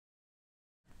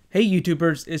Hey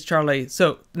YouTubers, it's Charlie.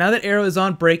 So, now that Arrow is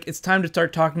on break, it's time to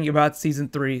start talking about Season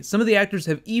 3. Some of the actors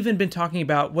have even been talking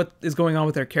about what is going on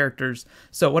with their characters.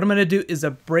 So what I'm going to do is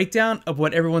a breakdown of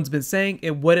what everyone's been saying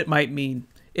and what it might mean.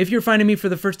 If you're finding me for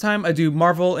the first time, I do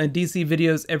Marvel and DC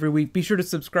videos every week. Be sure to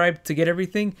subscribe to get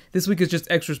everything. This week is just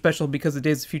extra special because of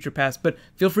Days of Future Past, but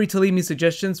feel free to leave me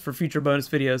suggestions for future bonus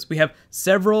videos. We have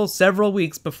several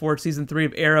weeks before Season 3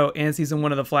 of Arrow and Season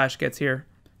 1 of The Flash gets here.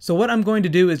 So what I'm going to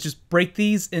do is just break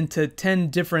these into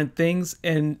 10 different things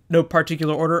in no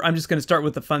particular order. I'm just going to start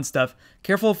with the fun stuff.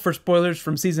 Careful for spoilers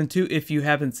from Season 2 if you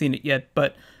haven't seen it yet,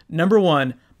 but number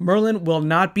 1, Merlin will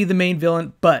not be the main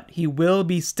villain, but he will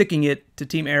be sticking it to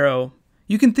Team Arrow.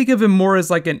 You can think of him more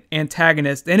as like an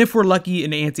antagonist, and if we're lucky,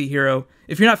 an anti-hero.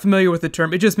 If you're not familiar with the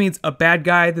term, it just means a bad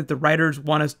guy that the writers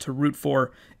want us to root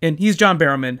for. And he's John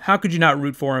Barrowman. How could you not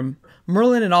root for him?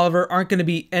 Merlin and Oliver aren't going to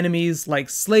be enemies like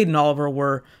Slade and Oliver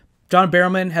were. John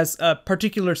Barrowman has a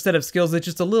particular set of skills that's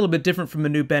just a little bit different from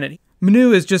Manu Bennett.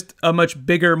 Manu is just a much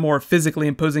bigger, more physically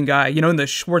imposing guy, in the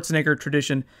Schwarzenegger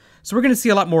tradition. So we're going to see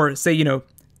a lot more, say,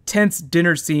 tense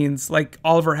dinner scenes like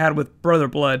Oliver had with Brother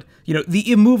Blood.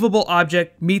 The immovable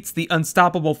object meets the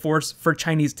unstoppable force for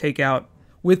Chinese takeout.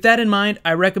 With that in mind,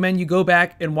 I recommend you go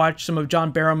back and watch some of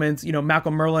John Barrowman's,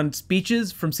 Malcolm Merlin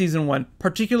speeches from Season 1,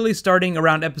 particularly starting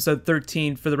around episode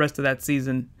 13 for the rest of that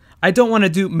season. I don't want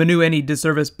to do Manu any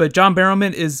disservice, but John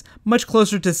Barrowman is much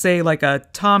closer to, say, like a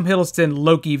Tom Hiddleston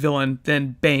Loki villain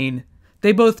than Bane.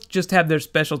 They both just have their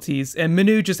specialties, and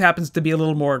Manu just happens to be a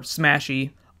little more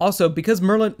smashy. Also, because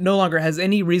Merlin no longer has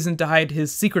any reason to hide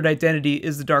his secret identity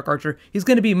as the Dark Archer, he's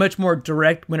going to be much more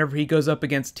direct whenever he goes up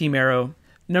against Team Arrow.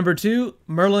 Number 2,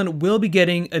 Merlin will be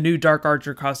getting a new Dark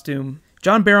Archer costume.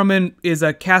 John Barrowman is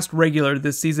a cast regular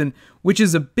this season, which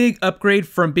is a big upgrade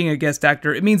from being a guest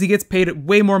actor. It means he gets paid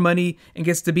way more money and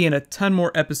gets to be in a ton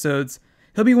more episodes.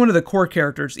 He'll be one of the core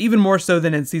characters, even more so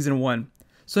than in Season 1.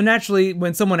 So naturally,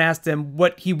 when someone asked him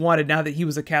what he wanted now that he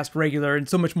was a cast regular and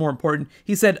so much more important,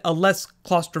 he said a less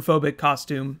claustrophobic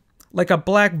costume. Like a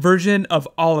black version of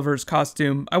Oliver's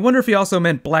costume. I wonder if he also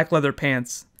meant black leather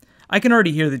pants. I can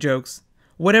already hear the jokes.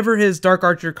 Whatever his Dark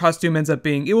Archer costume ends up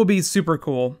being, it will be super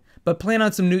cool. But plan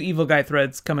on some new evil guy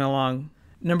threads coming along.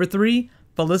 Number 3,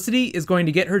 Felicity is going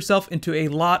to get herself into a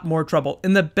lot more trouble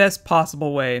in the best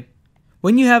possible way.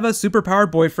 When you have a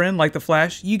superpowered boyfriend like the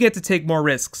Flash, you get to take more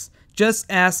risks. Just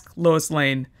ask Lois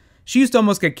Lane. She used to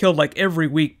almost get killed like every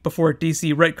week before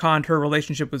DC retconned her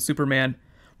relationship with Superman.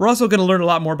 We're also going to learn a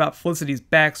lot more about Felicity's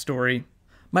backstory.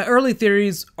 My early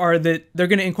theories are that they're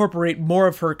going to incorporate more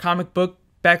of her comic book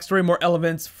backstory, more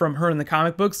elements from her in the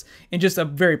comic books in just a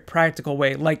very practical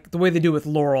way, like the way they do with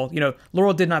Laurel.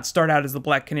 Laurel did not start out as the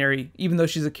Black Canary, even though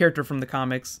she's a character from the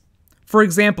comics. For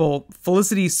example,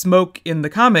 Felicity Smoke in the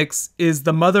comics is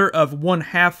the mother of one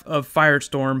half of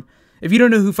Firestorm. If you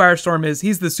don't know who Firestorm is,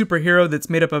 he's the superhero that's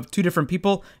made up of two different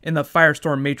people in the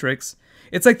Firestorm Matrix.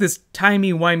 It's like this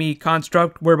timey-wimey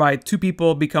construct whereby two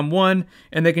people become one,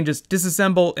 and they can just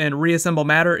disassemble and reassemble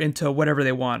matter into whatever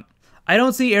they want. I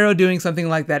don't see Arrow doing something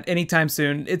like that anytime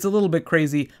soon. It's a little bit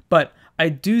crazy, but I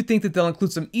do think that they'll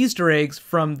include some Easter eggs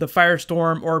from the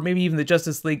Firestorm or maybe even the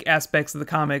Justice League aspects of the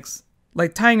comics,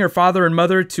 like tying her father and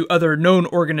mother to other known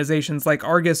organizations like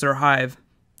Argus or Hive.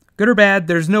 Good or bad,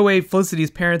 there's no way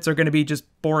Felicity's parents are going to be just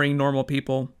boring normal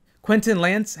people. Quentin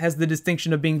Lance has the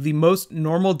distinction of being the most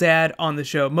normal dad on the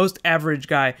show, most average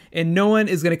guy, and no one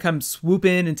is going to come swoop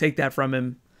in and take that from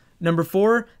him. Number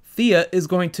 4, Thea is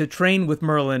going to train with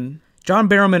Merlin. John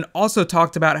Barrowman also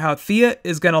talked about how Thea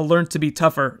is going to learn to be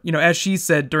tougher, as she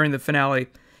said during the finale.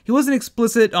 He wasn't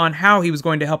explicit on how he was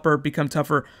going to help her become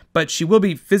tougher, but she will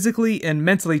be physically and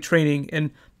mentally training and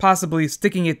possibly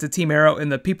sticking it to Team Arrow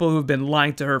and the people who have been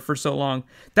lying to her for so long.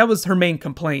 That was her main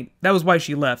complaint. That was why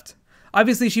she left.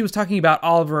 Obviously, she was talking about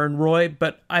Oliver and Roy,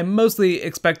 but I mostly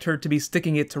expect her to be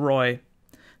sticking it to Roy.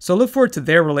 So look forward to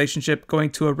their relationship going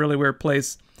to a really weird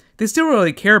place. They still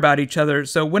really care about each other,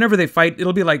 so whenever they fight,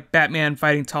 it'll be like Batman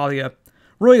fighting Talia.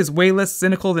 Roy is way less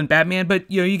cynical than Batman, but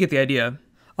you get the idea.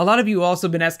 A lot of you also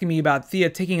been asking me about Thea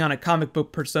taking on a comic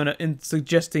book persona and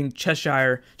suggesting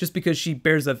Cheshire, just because she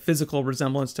bears a physical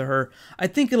resemblance to her. I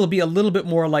think it'll be a little bit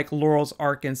more like Laurel's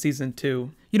arc in Season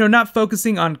 2. Not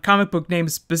focusing on comic book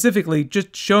names specifically,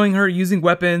 just showing her using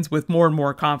weapons with more and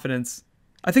more confidence.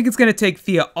 I think it's going to take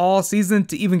Thea all season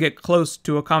to even get close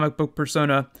to a comic book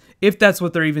persona, if that's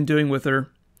what they're even doing with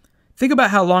her. Think about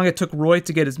how long it took Roy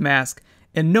to get his mask,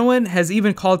 and no one has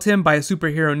even called him by a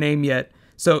superhero name yet,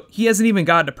 so he hasn't even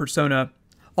gotten a persona.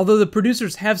 Although the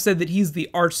producers have said that he's the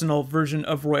Arsenal version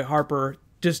of Roy Harper,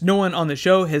 just no one on the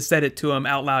show has said it to him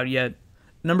out loud yet.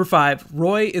 Number 5,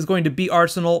 Roy is going to be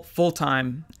Arsenal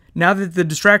full-time. Now that the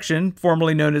distraction,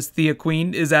 formerly known as Thea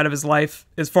Queen, is out of his life,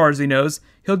 as far as he knows,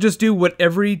 he'll just do what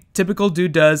every typical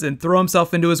dude does and throw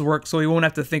himself into his work so he won't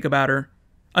have to think about her.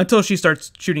 Until she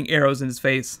starts shooting arrows in his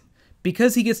face.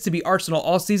 Because he gets to be Arsenal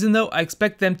all season though, I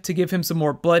expect them to give him some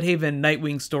more Bloodhaven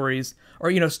Nightwing stories,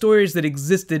 or stories that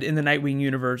existed in the Nightwing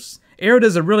universe. Arrow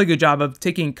does a really good job of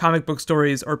taking comic book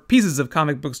stories, or pieces of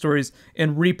comic book stories,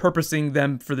 and repurposing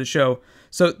them for the show.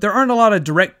 So there aren't a lot of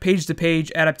direct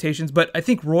page-to-page adaptations, but I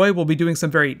think Roy will be doing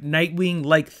some very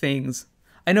Nightwing-like things.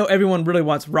 I know everyone really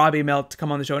wants Rob Amell to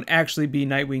come on the show and actually be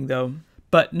Nightwing though.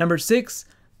 But number 6,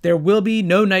 there will be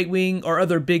no Nightwing or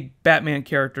other big Batman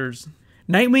characters.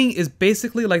 Nightwing is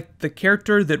basically like the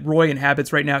character that Roy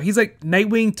inhabits right now. He's like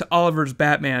Nightwing to Oliver's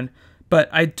Batman. But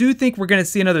I do think we're going to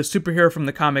see another superhero from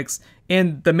the comics,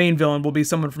 and the main villain will be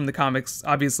someone from the comics,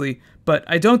 obviously. But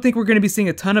I don't think we're going to be seeing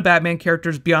a ton of Batman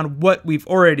characters beyond what we've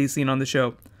already seen on the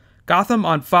show. Gotham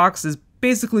on Fox is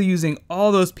basically using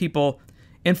all those people,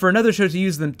 and for another show to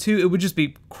use them too, it would just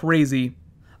be crazy.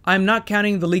 I'm not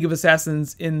counting the League of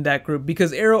Assassins in that group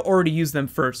because Arrow already used them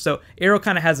first, so Arrow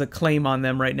kind of has a claim on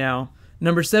them right now.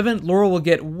 Number 7, Laurel will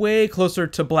get way closer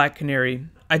to Black Canary.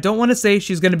 I don't want to say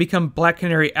she's going to become Black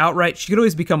Canary outright. She could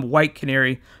always become White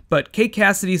Canary, but Kate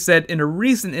Cassidy said in a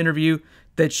recent interview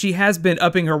that she has been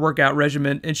upping her workout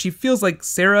regimen, and she feels like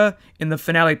Sarah in the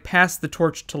finale passed the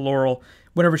torch to Laurel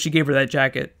whenever she gave her that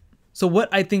jacket. So what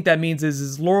I think that means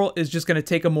is Laurel is just going to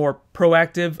take a more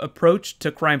proactive approach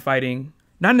to crime fighting.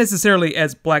 Not necessarily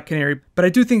as Black Canary, but I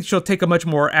do think she'll take a much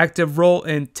more active role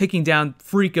in taking down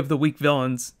Freak of the Weak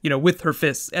villains, with her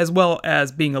fists, as well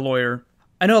as being a lawyer.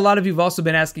 I know a lot of you have also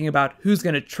been asking about who's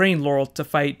going to train Laurel to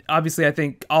fight. Obviously, I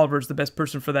think Oliver's the best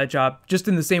person for that job, just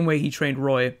in the same way he trained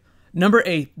Roy. Number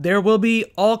 8, there will be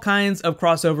all kinds of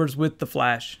crossovers with The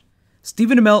Flash.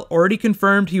 Stephen Amell already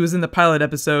confirmed he was in the pilot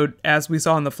episode, as we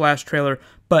saw in the Flash trailer,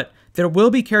 but there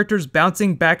will be characters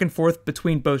bouncing back and forth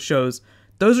between both shows.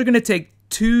 Those are going to take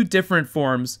 2 different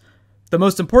forms. The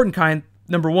most important kind,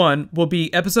 number 1, will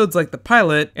be episodes like the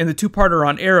pilot and the 2-parter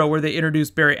on Arrow where they introduce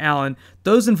Barry Allen.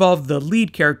 Those involve the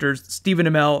lead characters, Stephen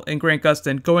Amell and Grant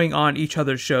Gustin, going on each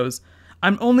other's shows.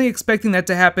 I'm only expecting that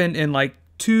to happen in like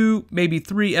 2, maybe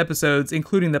 3 episodes,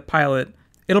 including the pilot.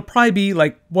 It'll probably be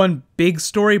like one big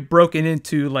story broken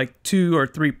into like 2 or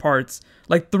 3 parts.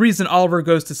 Like the reason Oliver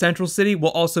goes to Central City will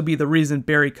also be the reason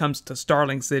Barry comes to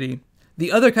Starling City.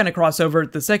 The other kind of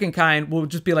crossover, the second kind, will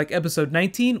just be like episode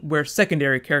 19, where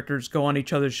secondary characters go on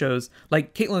each other's shows,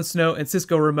 like Caitlin Snow and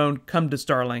Cisco Ramon come to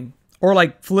Starling. Or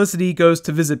like Felicity goes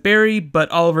to visit Barry,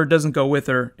 but Oliver doesn't go with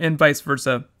her, and vice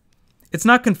versa. It's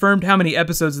not confirmed how many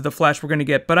episodes of The Flash we're going to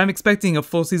get, but I'm expecting a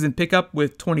full season pickup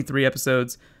with 23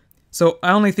 episodes. So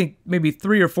I only think maybe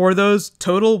 3 or 4 of those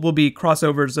total will be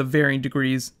crossovers of varying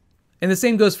degrees. And the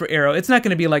same goes for Arrow. It's not going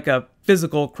to be like a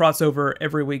physical crossover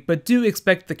every week, but do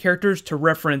expect the characters to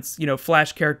reference,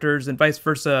 Flash characters and vice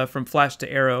versa from Flash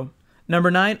to Arrow. Number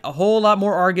 9, a whole lot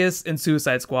more Argus and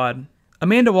Suicide Squad.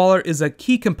 Amanda Waller is a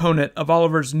key component of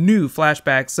Oliver's new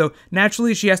flashbacks, so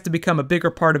naturally she has to become a bigger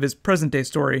part of his present-day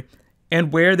story.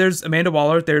 And where there's Amanda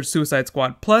Waller, there's Suicide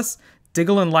Squad. Plus,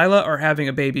 Diggle and Lila are having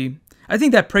a baby. I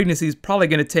think that pregnancy is probably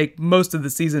going to take most of the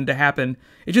season to happen.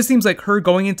 It just seems like her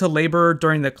going into labor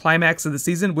during the climax of the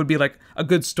season would be like a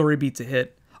good story beat to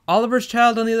hit. Oliver's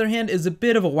child, on the other hand, is a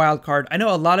bit of a wild card. I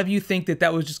know a lot of you think that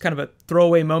that was just kind of a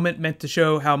throwaway moment meant to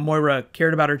show how Moira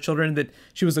cared about her children, that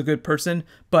she was a good person,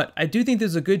 but I do think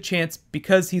there's a good chance,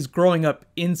 because he's growing up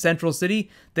in Central City,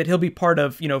 that he'll be part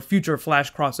of, future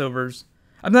Flash crossovers.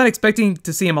 I'm not expecting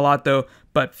to see him a lot though,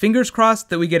 but fingers crossed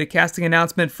that we get a casting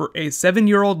announcement for a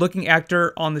 7-year-old looking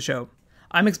actor on the show.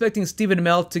 I'm expecting Stephen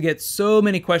Amell to get so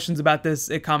many questions about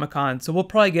this at Comic-Con, so we'll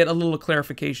probably get a little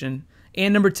clarification.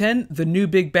 And number 10, the new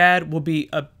big bad will be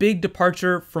a big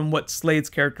departure from what Slade's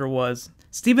character was.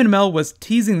 Stephen Amell was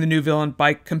teasing the new villain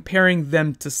by comparing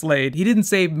them to Slade. He didn't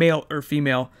say male or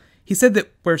female. He said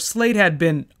that where Slade had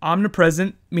been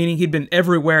omnipresent, meaning he'd been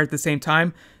everywhere at the same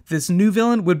time, this new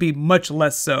villain would be much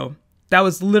less so. That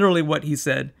was literally what he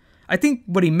said. I think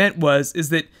what he meant is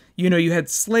that, you had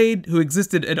Slade, who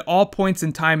existed at all points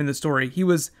in time in the story. He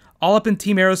was all up in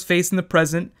Team Arrow's face in the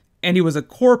present, and he was a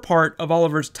core part of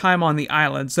Oliver's time on the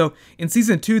island. So in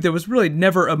Season 2, there was really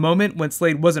never a moment when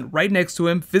Slade wasn't right next to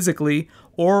him physically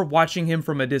or watching him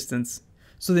from a distance.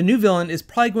 So the new villain is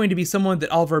probably going to be someone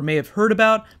that Oliver may have heard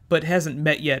about, but hasn't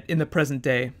met yet in the present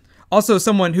day. Also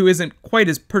someone who isn't quite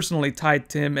as personally tied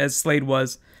to him as Slade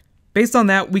was. Based on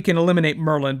that, we can eliminate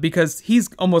Merlin, because he's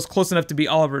almost close enough to be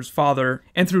Oliver's father,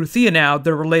 and through Thea now,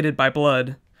 they're related by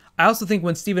blood. I also think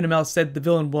when Stephen Amell said the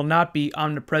villain will not be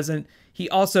omnipresent, he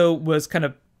also was kind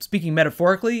of speaking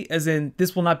metaphorically, as in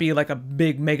this will not be like a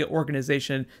big mega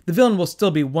organization. The villain will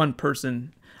still be one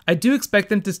person. I do expect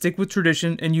them to stick with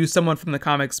tradition and use someone from the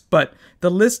comics, but the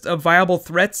list of viable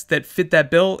threats that fit that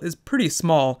bill is pretty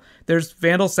small. There's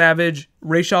Vandal Savage,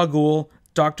 Ra's al Ghul,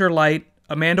 Dr. Light,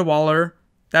 Amanda Waller,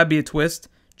 that'd be a twist,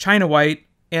 China White,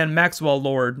 and Maxwell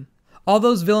Lord. All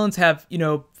those villains have,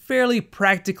 fairly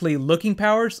practically looking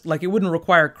powers, like it wouldn't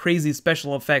require crazy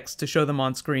special effects to show them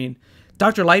on screen.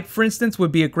 Dr. Light, for instance,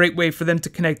 would be a great way for them to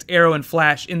connect Arrow and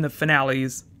Flash in the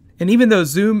finales. And even though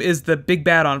Zoom is the big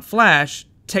bad on Flash,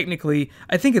 technically,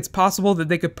 I think it's possible that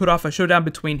they could put off a showdown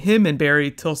between him and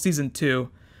Barry till season 2.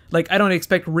 Like, I don't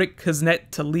expect Rick Kuznets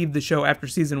to leave the show after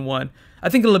season 1. I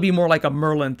think it'll be more like a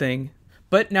Merlin thing.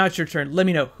 But now it's your turn. Let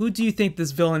me know, who do you think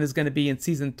this villain is going to be in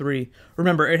season 3?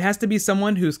 Remember, it has to be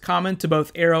someone who's common to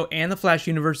both Arrow and the Flash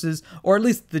universes, or at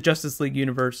least the Justice League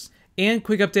universe. And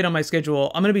quick update on my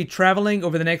schedule, I'm going to be traveling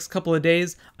over the next couple of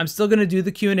days. I'm still going to do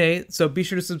the Q&A, so be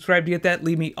sure to subscribe to get that.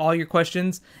 Leave me all your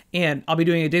questions. And I'll be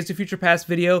doing a Days of Future Past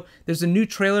video. There's a new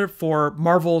trailer for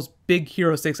Marvel's Big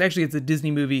Hero 6. Actually, it's a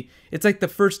Disney movie. It's like the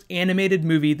first animated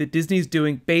movie that Disney's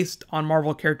doing based on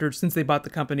Marvel characters since they bought the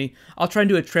company. I'll try and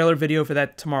do a trailer video for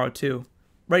that tomorrow too.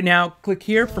 Right now, click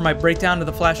here for my breakdown of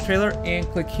the Flash trailer, and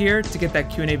click here to get that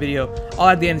Q&A video. I'll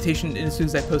add the annotation as soon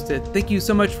as I post it. Thank you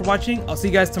so much for watching. I'll see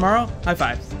you guys tomorrow. High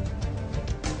fives.